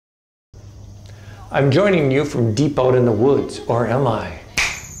I'm joining you from deep out in the woods, or am I?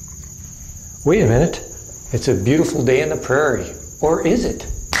 Wait a minute, it's a beautiful day in the prairie, or is it?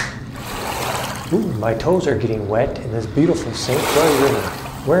 Ooh, my toes are getting wet in this beautiful St. Croix River.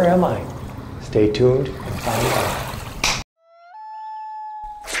 Where am I? Stay tuned and find out.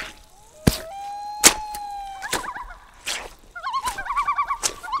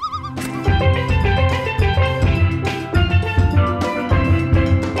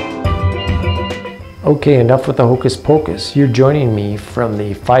 Okay, enough with the hocus pocus. You're joining me from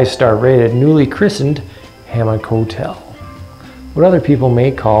the 5-star rated, newly christened Hammock Hotel. What other people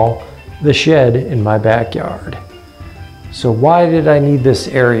may call the shed in my backyard. So why did I need this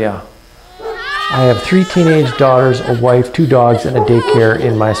area? I have 3 teenage daughters, a wife, 2 dogs, and a daycare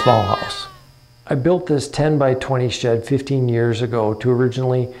in my small house. I built this 10 by 20 shed 15 years ago to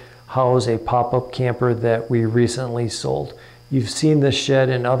originally house a pop-up camper that we recently sold. You've seen this shed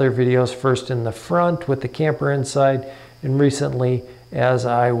in other videos, first in the front with the camper inside, and recently as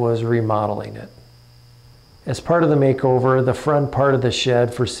I was remodeling it. As part of the makeover, the front part of the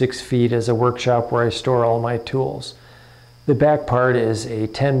shed for 6 feet is a workshop where I store all my tools. The back part is a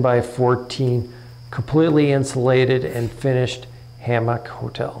 10 by 14 completely insulated and finished Hammock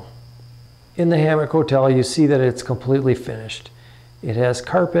Hotel. In the Hammock Hotel, you see that it's completely finished. It has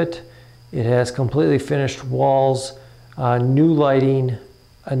carpet, it has completely finished walls, new lighting,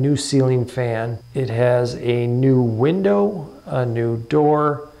 a new ceiling fan. It has a new window, a new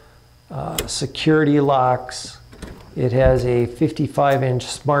door, security locks. It has a 55-inch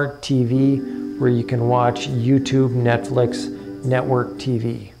smart TV where you can watch YouTube, Netflix, network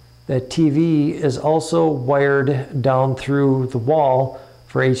TV. That TV is also wired down through the wall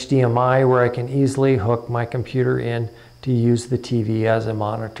for HDMI, where I can easily hook my computer in to use the TV as a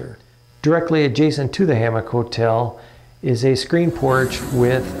monitor. Directly adjacent to the Hammock Hotel is a screen porch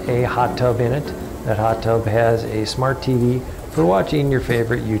with a hot tub in it. That hot tub has a smart TV for watching your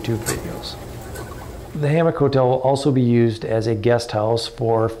favorite YouTube videos. The Hammock Hotel will also be used as a guest house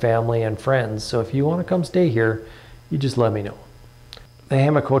for family and friends, so if you want to come stay here, you just let me know. The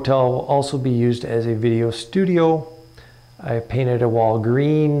Hammock Hotel will also be used as a video studio. I painted a wall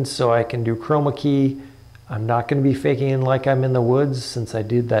green so I can do chroma key. I'm not going to be faking like I'm in the woods since I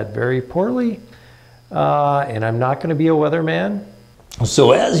did that very poorly. And I'm not going to be a weatherman.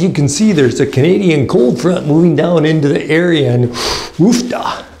 So as you can see, there's a Canadian cold front moving down into the area, and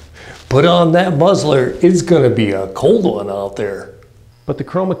oofda, put on that muzzler. It's going to be a cold one out there. But the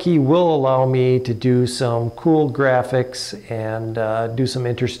chroma key will allow me to do some cool graphics and do some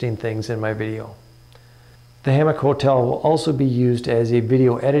interesting things in my video. The Hammock Hotel will also be used as a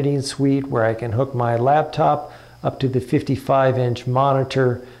video editing suite where I can hook my laptop up to the 55-inch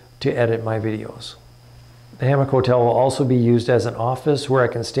monitor to edit my videos. The Hammock Hotel will also be used as an office where I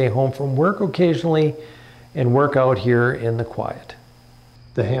can stay home from work occasionally and work out here in the quiet.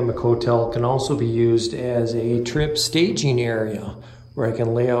 The Hammock Hotel can also be used as a trip staging area where I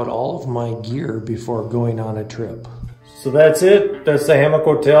can lay out all of my gear before going on a trip. So that's it. That's the Hammock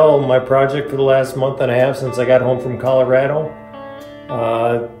Hotel, my project for the last month and a half since I got home from Colorado.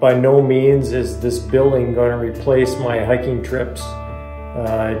 By no means is this building going to replace my hiking trips.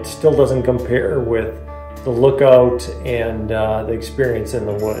 It still doesn't compare with the lookout and the experience in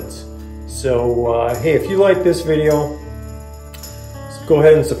the woods. So hey, if you like this video, go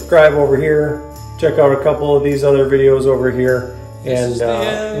ahead and subscribe over here. Check out a couple of these other videos over here, and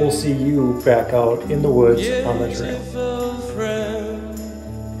we'll see you back out in the woods on the trail.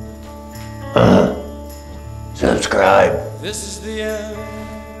 Subscribe. This is the end.